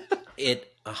question?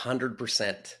 It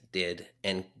 100% did.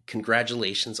 And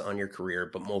congratulations on your career,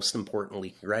 but most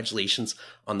importantly, congratulations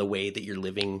on the way that you're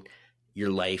living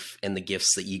your life and the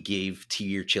gifts that you gave to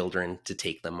your children to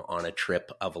take them on a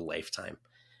trip of a lifetime.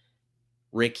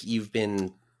 Rick, you've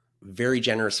been very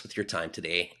generous with your time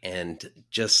today, and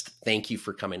just thank you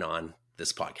for coming on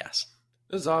this podcast.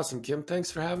 It was awesome, Kim.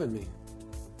 Thanks for having me.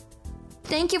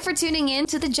 Thank you for tuning in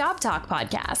to the Job Talk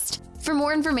podcast. For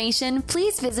more information,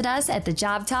 please visit us at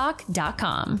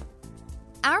thejobtalk.com.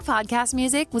 Our podcast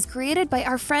music was created by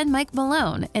our friend Mike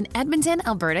Malone in Edmonton,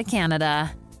 Alberta,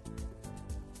 Canada.